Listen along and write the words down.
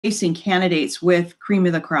placing candidates with cream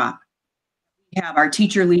of the crop. We have our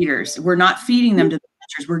teacher leaders. We're not feeding them to the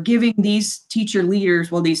teachers. We're giving these teacher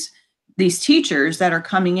leaders, well, these teachers that are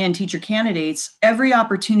coming in, teacher candidates, every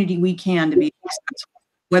opportunity we can to be successful,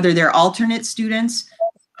 whether they're alternate students,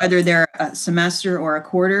 whether they're a semester or a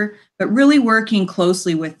quarter, but really working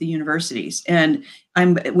closely with the universities. And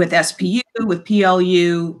I'm with SPU, with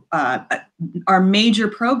PLU, our major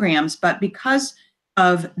programs, but because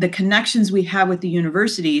of the connections we have with the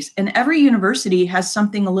universities, and every university has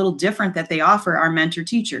something a little different that they offer our mentor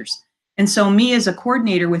teachers. And so me as a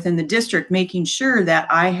coordinator within the district, making sure that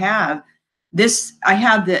I have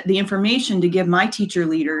the information to give my teacher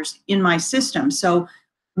leaders in my system. So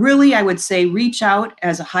really, I would say reach out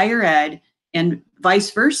as a higher ed and vice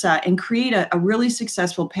versa and create a really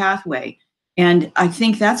successful pathway. And I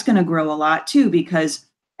think that's going to grow a lot too, because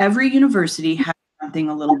every university has something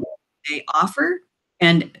a little bit they offer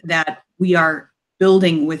and that we are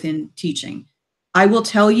building within teaching. I will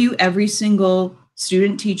tell you, every single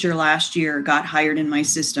student teacher last year got hired in my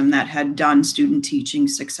system that had done student teaching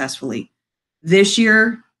successfully. This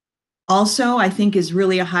year, also, I think is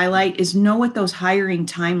really a highlight is know what those hiring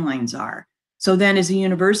timelines are. So then as a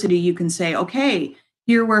university, you can say, okay,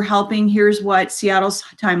 here we're helping, here's what Seattle's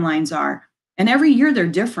timelines are. And every year they're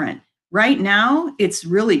different. Right now, it's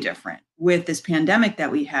really different with this pandemic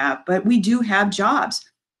that we have, but we do have jobs.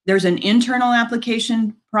 There's an internal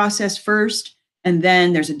application process first, and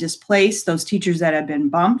then there's a displace, those teachers that have been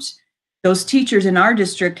bumped. Those teachers in our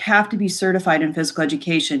district have to be certified in physical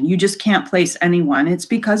education. You just can't place anyone. It's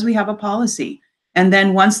because we have a policy. And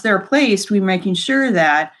then once they're placed, we're making sure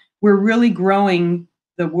that we're really growing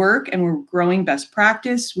the work and we're growing best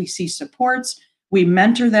practice. We see supports, we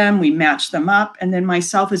mentor them, we match them up. And then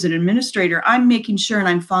myself as an administrator, I'm making sure and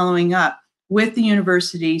I'm following up with the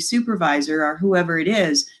university supervisor or whoever it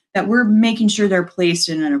is, that we're making sure they're placed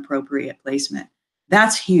in an appropriate placement.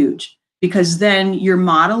 That's huge. Because then you're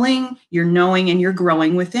modeling, you're knowing, and you're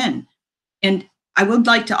growing within. And I would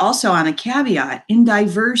like to also, on a caveat, in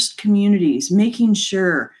diverse communities, making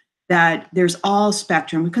sure that there's all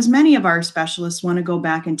spectrum, because many of our specialists want to go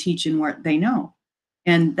back and teach in what they know.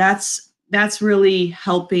 And that's really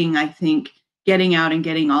helping, I think, getting out and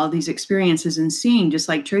getting all of these experiences and seeing, just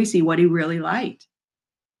like Tracy, what he really liked.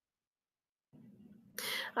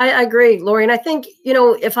 I agree, Lori. And I think,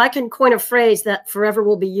 if I can coin a phrase that forever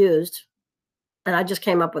will be used, and I just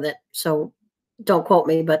came up with it, so don't quote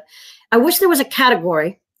me, but I wish there was a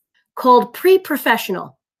category called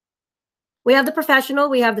pre-professional. We have the professional,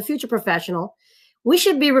 we have the future professional. We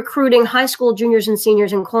should be recruiting high school juniors and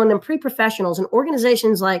seniors and calling them pre-professionals, and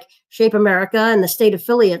organizations like Shape America and the state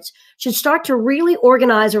affiliates should start to really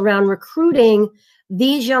organize around recruiting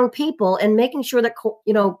these young people and making sure that,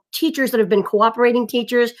 teachers that have been cooperating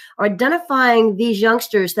teachers are identifying these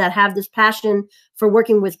youngsters that have this passion for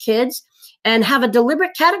working with kids, and have a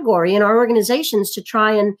deliberate category in our organizations to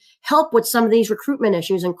try and help with some of these recruitment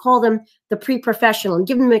issues and call them the pre-professional and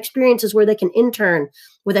give them experiences where they can intern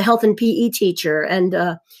with a health and PE teacher and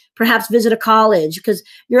perhaps visit a college. Because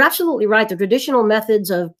you're absolutely right. The traditional methods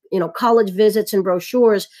of, college visits and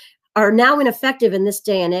brochures are now ineffective in this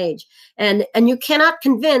day and age. And you cannot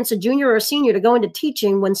convince a junior or a senior to go into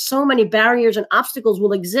teaching when so many barriers and obstacles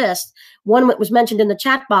will exist. One that was mentioned in the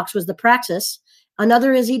chat box was the praxis.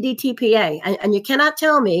 Another is EDTPA. And you cannot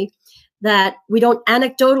tell me that we don't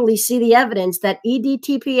anecdotally see the evidence that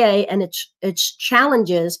EDTPA and its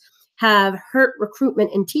challenges have hurt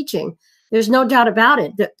recruitment in teaching. There's no doubt about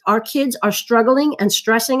it that our kids are struggling and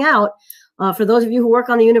stressing out. For those of you who work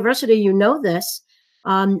on the university, you know this.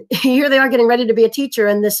 Here they are getting ready to be a teacher,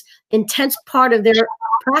 and this intense part of their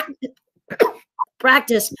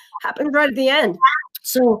practice happens right at the end.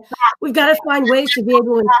 So we've got to find ways to be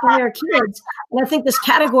able to inspire our kids. And I think this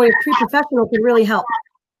category of pre-professional could really help.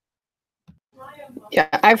 Yeah,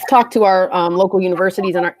 I've talked to our local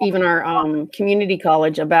universities and even our community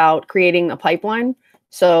college about creating a pipeline.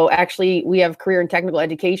 So actually, we have career and technical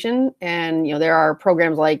education, and there are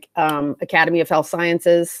programs like Academy of Health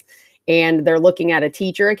Sciences, and they're looking at a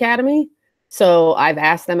teacher academy. So I've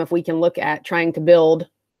asked them if we can look at trying to build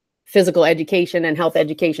physical education and health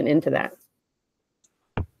education into that.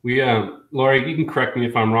 We, Lori, you can correct me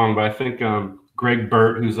if I'm wrong, but I think Greg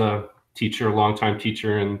Burt, who's a teacher, a longtime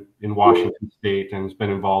teacher in Washington State, and has been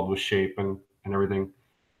involved with Shape and everything.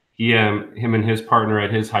 Him and his partner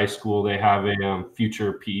at his high school, they have a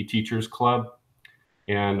future PE teachers club.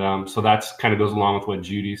 And so that's kind of goes along with what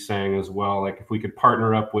Judy's saying as well. Like if we could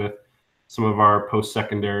partner up with some of our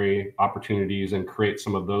post-secondary opportunities and create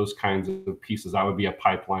some of those kinds of pieces, that would be a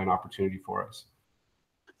pipeline opportunity for us.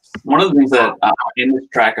 One of the things that in this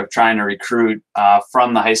track of trying to recruit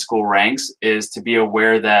from the high school ranks is to be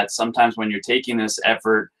aware that sometimes when you're taking this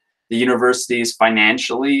effort, the universities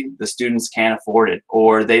financially, the students can't afford it,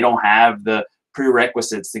 or they don't have the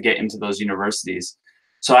prerequisites to get into those universities.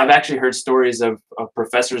 So I've actually heard stories of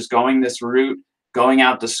professors going this route, going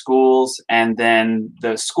out to schools, and then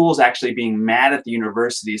the schools actually being mad at the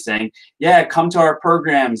university saying, yeah, come to our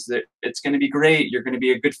programs, it's going to be great, you're going to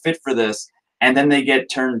be a good fit for this. And then they get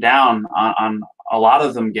turned down. On a lot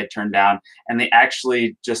of them get turned down, and they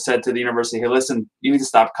actually just said to the university, hey, listen, you need to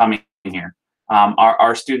stop coming here.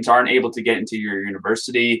 Our students aren't able to get into your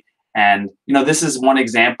university. And this is one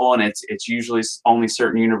example, and it's usually only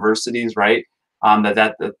certain universities, right,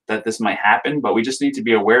 that this might happen. But we just need to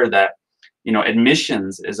be aware that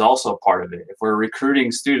admissions is also part of it. If we're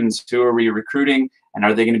recruiting students, who are we recruiting, and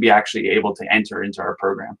are they going to be actually able to enter into our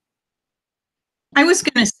program? I was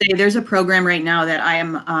going to say there's a program right now that I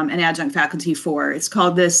am an adjunct faculty for. It's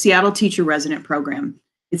called the Seattle Teacher Resident Program.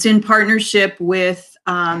 It's in partnership with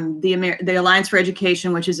the Alliance for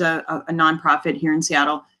Education, which is a nonprofit here in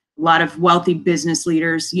Seattle. A lot of wealthy business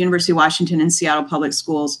leaders, University of Washington and Seattle Public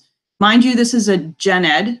Schools. Mind you, this is a gen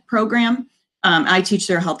ed program. I teach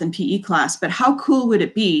their health and PE class, but how cool would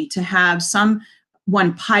it be to have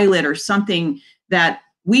one pilot or something that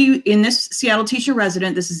we, in this Seattle Teacher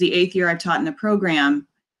Resident, this is the 8th year I've taught in the program.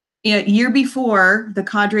 A year before the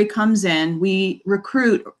cadre comes in, we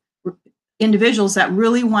recruit individuals that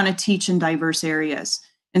really want to teach in diverse areas.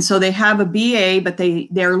 And so they have a BA, but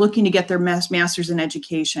they're looking to get their master's in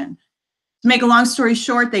education. To make a long story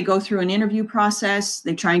short, they go through an interview process.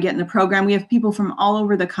 They try and get in the program. We have people from all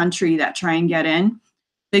over the country that try and get in.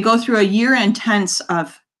 They go through a year intense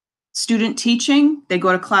of student teaching. They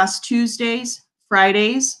go to class Tuesdays,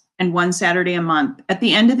 Fridays, and one Saturday a month. At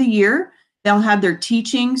the end of the year, they'll have their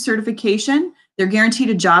teaching certification. They're guaranteed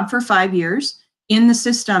a job for 5 years in the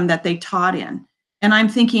system that they taught in. And I'm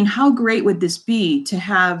thinking, how great would this be to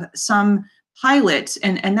have some pilots?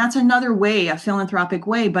 And that's another way, a philanthropic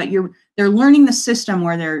way, but they're learning the system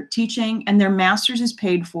where they're teaching and their master's is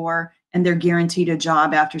paid for and they're guaranteed a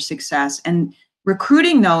job after success. And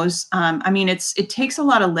recruiting those, it takes a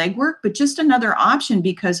lot of legwork, but just another option,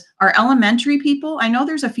 because our elementary people, I know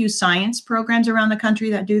there's a few science programs around the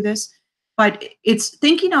country that do this, but it's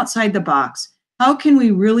thinking outside the box. How can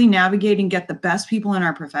we really navigate and get the best people in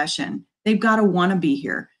our profession? They've got to want to be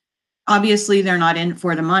here. Obviously, they're not in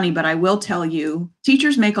for the money, but I will tell you,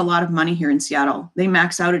 teachers make a lot of money here in Seattle. They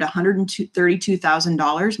max out at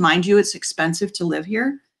 $132,000. Mind you, it's expensive to live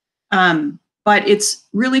here. But it's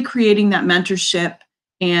really creating that mentorship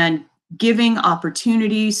and giving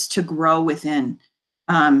opportunities to grow within.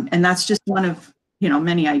 And that's just one of,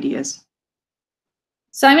 many ideas.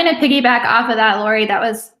 So I'm going to piggyback off of that, Lori. That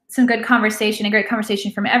was some good conversation, a great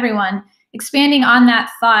conversation from everyone. Expanding on that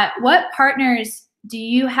thought, what partners do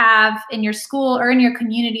you have in your school or in your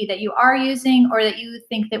community that you are using or that you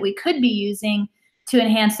think that we could be using to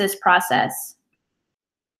enhance this process?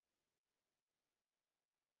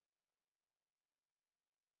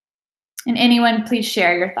 And anyone, please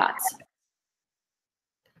share your thoughts.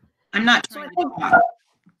 I'm not trying to talk.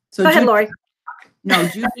 So go ahead, Lori. No,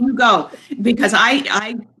 Judy, you go, because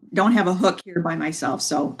I don't have a hook here by myself,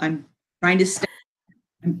 so I'm trying to stay.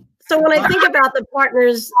 So when I think about the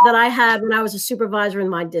partners that I had when I was a supervisor in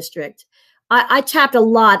my district, I tapped a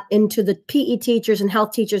lot into the PE teachers and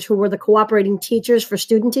health teachers who were the cooperating teachers for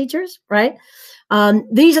student teachers, right?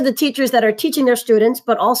 These are the teachers that are teaching their students,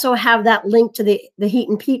 but also have that link to the Heat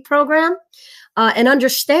and Pete program and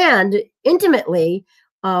understand intimately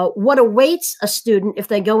what awaits a student if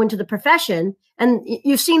they go into the profession. And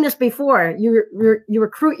you've seen this before. You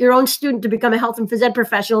recruit your own student to become a health and phys ed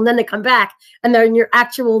professional, and then they come back and they're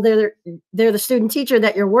the student teacher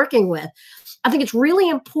that you're working with. I think it's really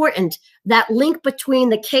important, that link between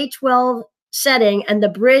the K-12 setting and the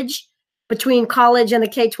bridge between college and the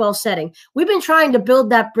K-12 setting. We've been trying to build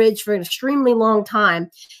that bridge for an extremely long time.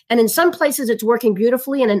 And in some places it's working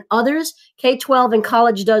beautifully, and in others, K-12 and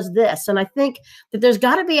college does this. And I think that there's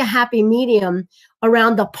got to be a happy medium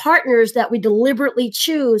around the partners that we deliberately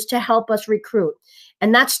choose to help us recruit.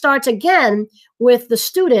 And that starts again with the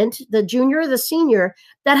student, the junior or the senior,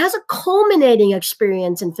 that has a culminating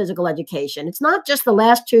experience in physical education. It's not just the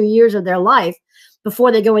last 2 years of their life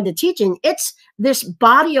before they go into teaching. It's this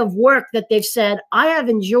body of work that they've said, I have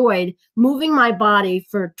enjoyed moving my body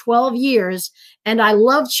for 12 years, and I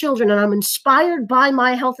love children, and I'm inspired by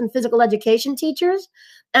my health and physical education teachers.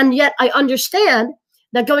 And yet I understand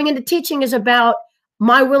that going into teaching is about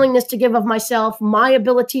my willingness to give of myself, my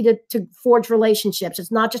ability to forge relationships.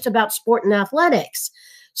 It's not just about sport and athletics.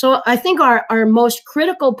 So I think our most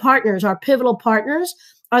critical partners, our pivotal partners,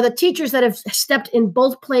 are the teachers that have stepped in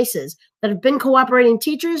both places, that have been cooperating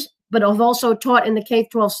teachers, but have also taught in the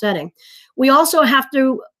K-12 setting. We also have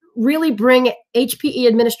to really bring HPE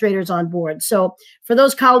administrators on board. So for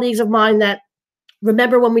those colleagues of mine that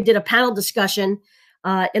remember when we did a panel discussion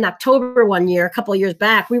in October one year, a couple of years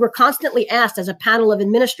back, we were constantly asked as a panel of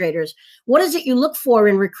administrators, what is it you look for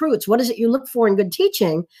in recruits? What is it you look for in good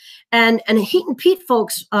teaching? And Heat and Pete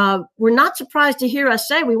folks were not surprised to hear us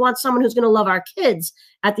say, we want someone who's going to love our kids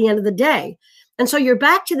at the end of the day. And so you're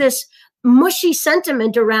back to this mushy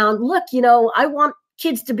sentiment around, look, you know, I want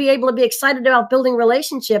kids to be able to be excited about building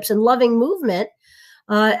relationships and loving movement.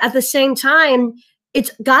 At the same time,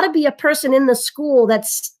 it's got to be a person in the school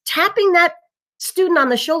that's tapping that student on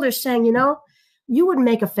the shoulder saying, you know, you would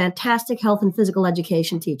make a fantastic health and physical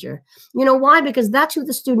education teacher. You know why? Because that's who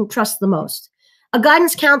the student trusts the most. A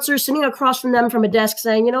guidance counselor sitting across from them from a desk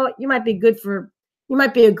saying, you know what, you might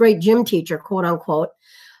be a great gym teacher, quote unquote.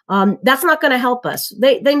 That's not going to help us.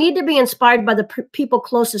 They need to be inspired by the people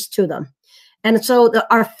closest to them. And so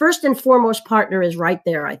our first and foremost partner is right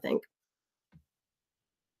there, I think.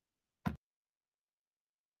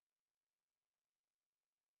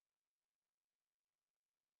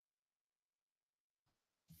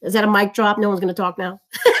 Is that a mic drop? No one's going to talk now.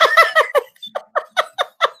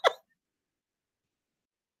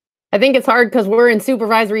 I think it's hard because we're in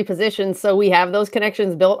supervisory positions, so we have those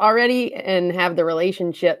connections built already and have the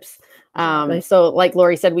relationships. Right. So like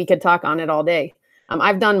Lori said, we could talk on it all day.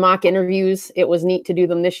 I've done mock interviews. It was neat to do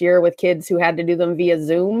them this year with kids who had to do them via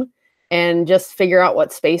Zoom and just figure out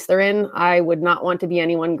what space they're in. I would not want to be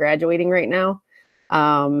anyone graduating right now.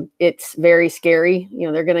 It's very scary. You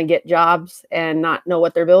know, they're going to get jobs and not know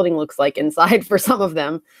what their building looks like inside for some of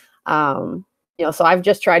them. You know, so I've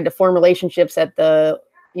just tried to form relationships at the,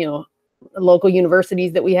 you know, local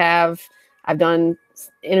universities that we have. I've done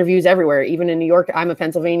interviews everywhere, even in New York. I'm a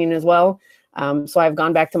Pennsylvanian as well. So I've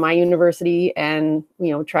gone back to my university and,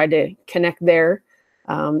 you know, tried to connect there.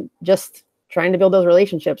 Just trying to build those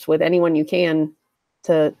relationships with anyone you can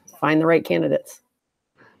to find the right candidates.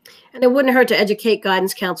 And it wouldn't hurt to educate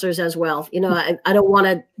guidance counselors as well. You know, I don't want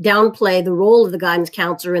to downplay the role of the guidance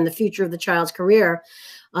counselor in the future of the child's career.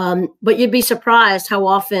 But you'd be surprised how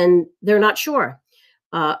often they're not sure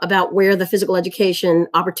about where the physical education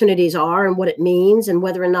opportunities are and what it means and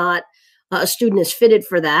whether or not a student is fitted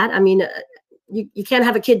for that. I mean, you can't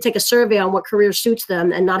have a kid take a survey on what career suits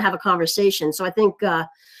them and not have a conversation. So I think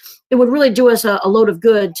it would really do us a load of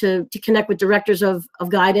good to connect with directors of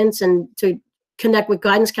guidance and to connect with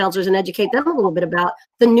guidance counselors and educate them a little bit about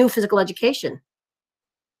the new physical education.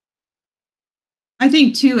 I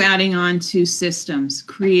think too, adding on to systems,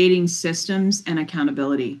 creating systems and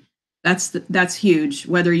accountability. That's huge.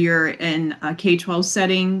 Whether you're in a K-12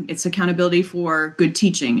 setting, it's accountability for good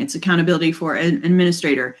teaching. It's accountability for an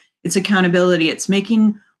administrator. It's accountability. It's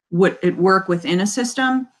making it work within a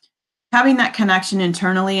system, having that connection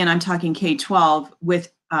internally. And I'm talking K-12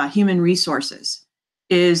 with human resources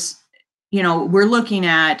is, you know, we're looking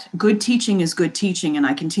at good teaching is good teaching. And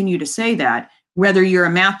I continue to say that whether you're a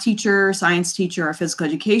math teacher, science teacher, or physical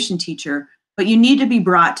education teacher, but you need to be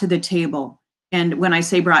brought to the table. And when I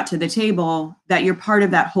say brought to the table, that you're part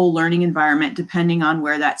of that whole learning environment, depending on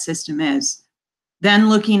where that system is. Then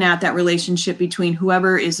looking at that relationship between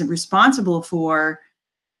whoever is responsible for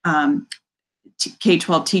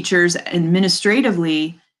K-12 teachers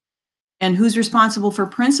administratively and who's responsible for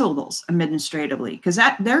principals administratively, because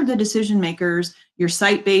they're the decision makers, your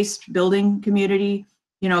site-based building community.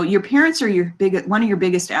 You know, your parents are one of your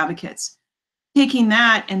biggest advocates. Taking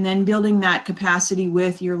that and then building that capacity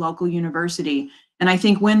with your local university. And I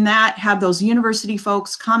think when have those university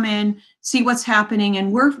folks come in, see what's happening,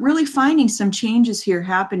 and we're really finding some changes here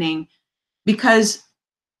happening because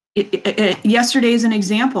yesterday is an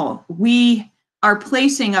example. We are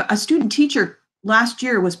placing a student teacher last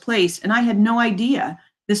year was placed, and I had no idea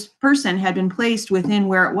this person had been placed within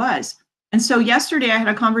where it was. And so yesterday I had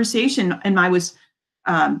a conversation and I was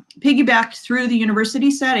piggybacked through the university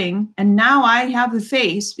setting, and now I have the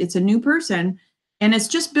face. It's a new person, and it's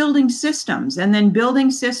just building systems and then building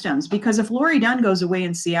systems, because if Lori Dunn goes away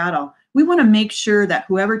in Seattle, we want to make sure that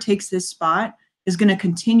whoever takes this spot is going to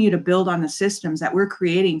continue to build on the systems that we're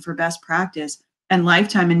creating for best practice and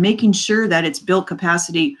lifetime, and making sure that it's built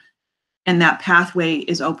capacity and that pathway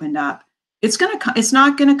is opened up. It's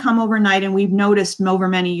not going to come overnight, and we've noticed over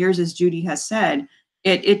many years, as Judy has said,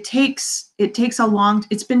 it's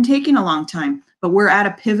been taking a long time, but we're at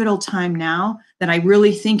a pivotal time now that I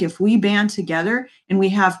really think if we band together and we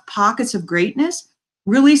have pockets of greatness,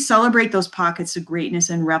 really celebrate those pockets of greatness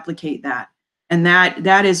and replicate that. And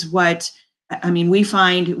that is what, I mean,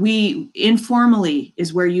 we informally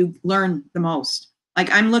is where you learn the most. Like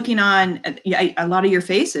I'm looking on a lot of your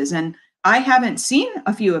faces, and I haven't seen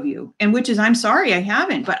a few of you, and which is, I'm sorry I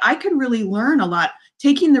haven't, but I could really learn a lot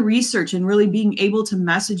taking the research and really being able to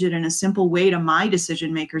message it in a simple way to my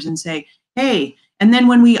decision makers and say, hey, and then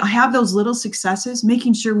when we have those little successes,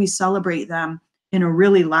 making sure we celebrate them in a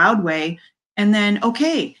really loud way. And then,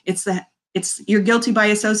 okay, it's you're guilty by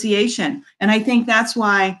association. And I think that's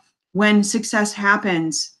why when success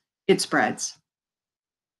happens, it spreads.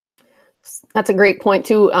 That's a great point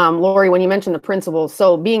too, Lori, when you mentioned the principals.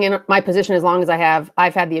 So being in my position as long as I have,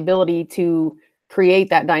 I've had the ability to create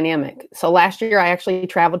that dynamic. So last year, I actually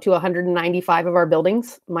traveled to 195 of our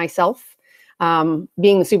buildings myself.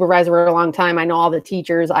 Being the supervisor for a long time, I know all the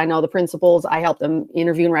teachers, I know the principals, I help them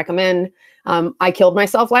interview and recommend. I killed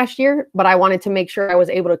myself last year, but I wanted to make sure I was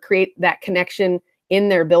able to create that connection in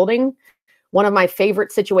their building. One of my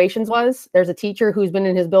favorite situations was there's a teacher who's been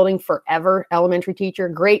in his building forever, elementary teacher,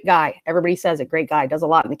 great guy. Everybody says it, great guy, does a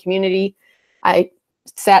lot in the community. I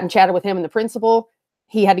sat and chatted with him and the principal.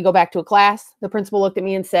 He had to go back to a class. The principal looked at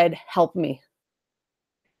me and said, help me.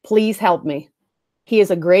 Please help me. He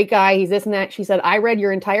is a great guy. He's this and that. She said, I read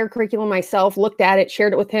your entire curriculum myself, looked at it,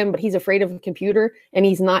 shared it with him, but he's afraid of a computer and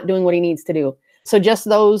he's not doing what he needs to do. So just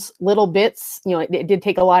those little bits, you know, it did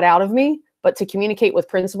take a lot out of me, but to communicate with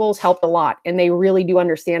principals helped a lot. And they really do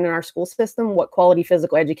understand in our school system what quality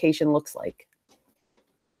physical education looks like.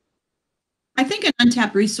 I think an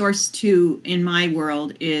untapped resource too, in my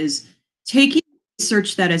world, is taking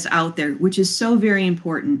research that is out there, which is so very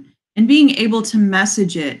important, and being able to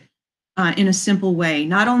message it in a simple way,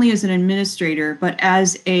 not only as an administrator, but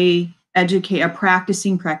as a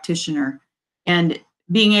practicing practitioner, and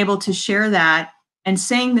being able to share that and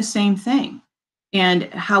saying the same thing. And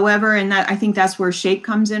however, and that I think that's where SHAPE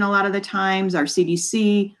comes in a lot of the times, our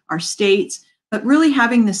CDC, our states, but really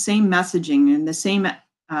having the same messaging and the same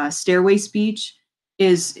stairway speech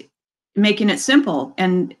is making it simple.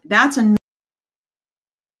 And that's a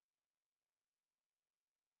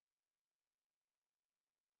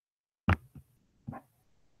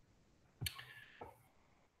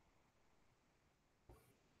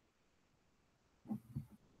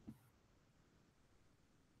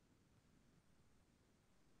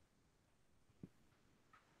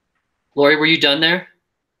Lori, were you done there?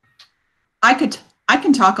 I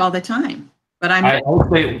can talk all the time, but I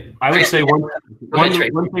would say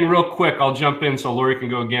one thing real quick. I'll jump in so Lori can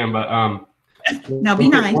go again. But now be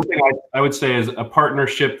nice. One thing I would say is a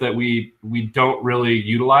partnership that we don't really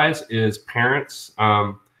utilize is parents.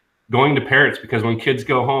 Going to parents, because when kids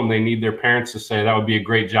go home, they need their parents to say that would be a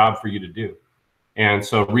great job for you to do. And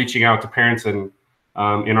so reaching out to parents and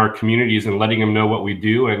in our communities and letting them know what we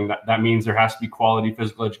do. And that means there has to be quality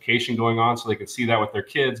physical education going on so they can see that with their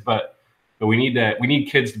kids. But we need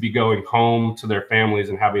kids to be going home to their families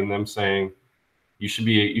and having them saying, you should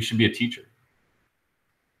be a teacher.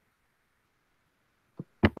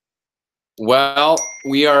 Well,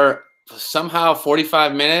 we are somehow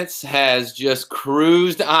 45 minutes has just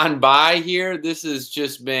cruised on by here. This has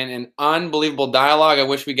just been an unbelievable dialogue. I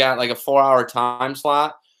wish we got like a 4-hour time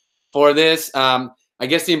slot for this. I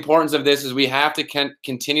guess the importance of this is we have to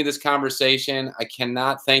continue this conversation. I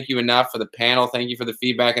cannot thank you enough for the panel. Thank you for the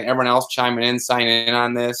feedback and everyone else chiming in, signing in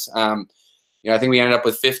on this. I think we ended up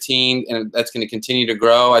with 15, and that's going to continue to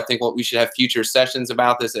grow. I think we should have future sessions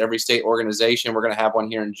about this at every state organization. We're going to have one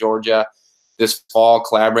here in Georgia this fall,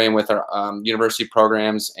 collaborating with our university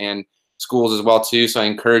programs and schools as well too. So I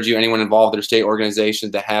encourage you, anyone involved in their state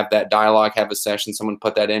organization, to have that dialogue, have a session. Someone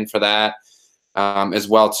put that in for that. As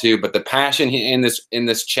well too, but the passion in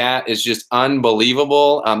this chat is just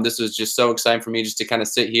unbelievable. This is just so exciting for me just to kind of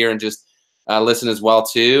sit here and just listen as well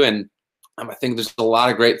too. And I think there's a lot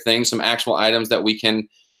of great things, some actual items that we can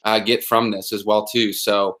get from this as well too.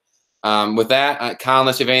 So with that, Collin,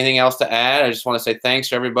 unless you have anything else to add, I just want to say thanks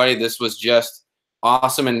to everybody. This was just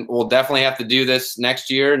awesome, and we'll definitely have to do this next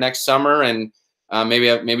year, next summer, and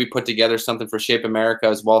maybe put together something for Shape America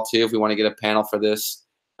as well too, if we want to get a panel for this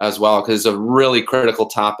as well, because it's a really critical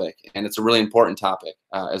topic and it's a really important topic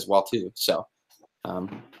as well too. So,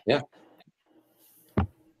 yeah.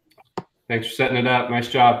 Thanks for setting it up. Nice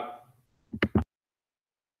job.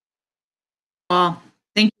 Well,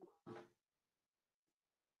 thank you.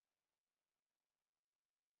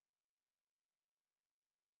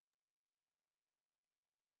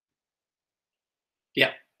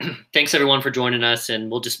 Yeah. Thanks everyone for joining us, and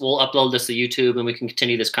we'll upload this to YouTube and we can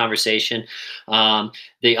continue this conversation. The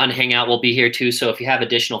Unhangout will be here too, so if you have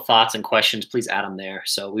additional thoughts and questions, please add them there.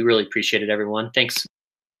 So we really appreciate it, everyone. Thanks.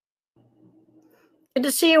 Good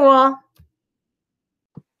to see you all.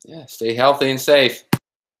 Yeah, stay healthy and safe.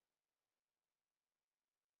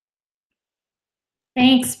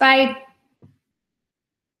 Thanks. Bye.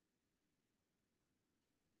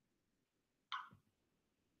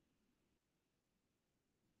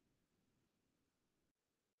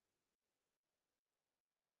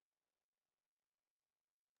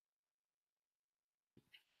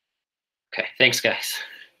 Okay. Thanks, guys.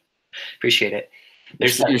 Appreciate it.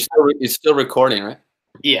 It's still recording, right?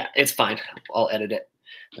 Yeah, it's fine. I'll edit it.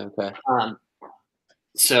 Okay.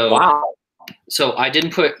 So wow. So I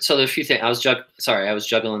didn't put. So there's a few things. I was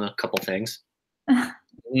juggling a couple things.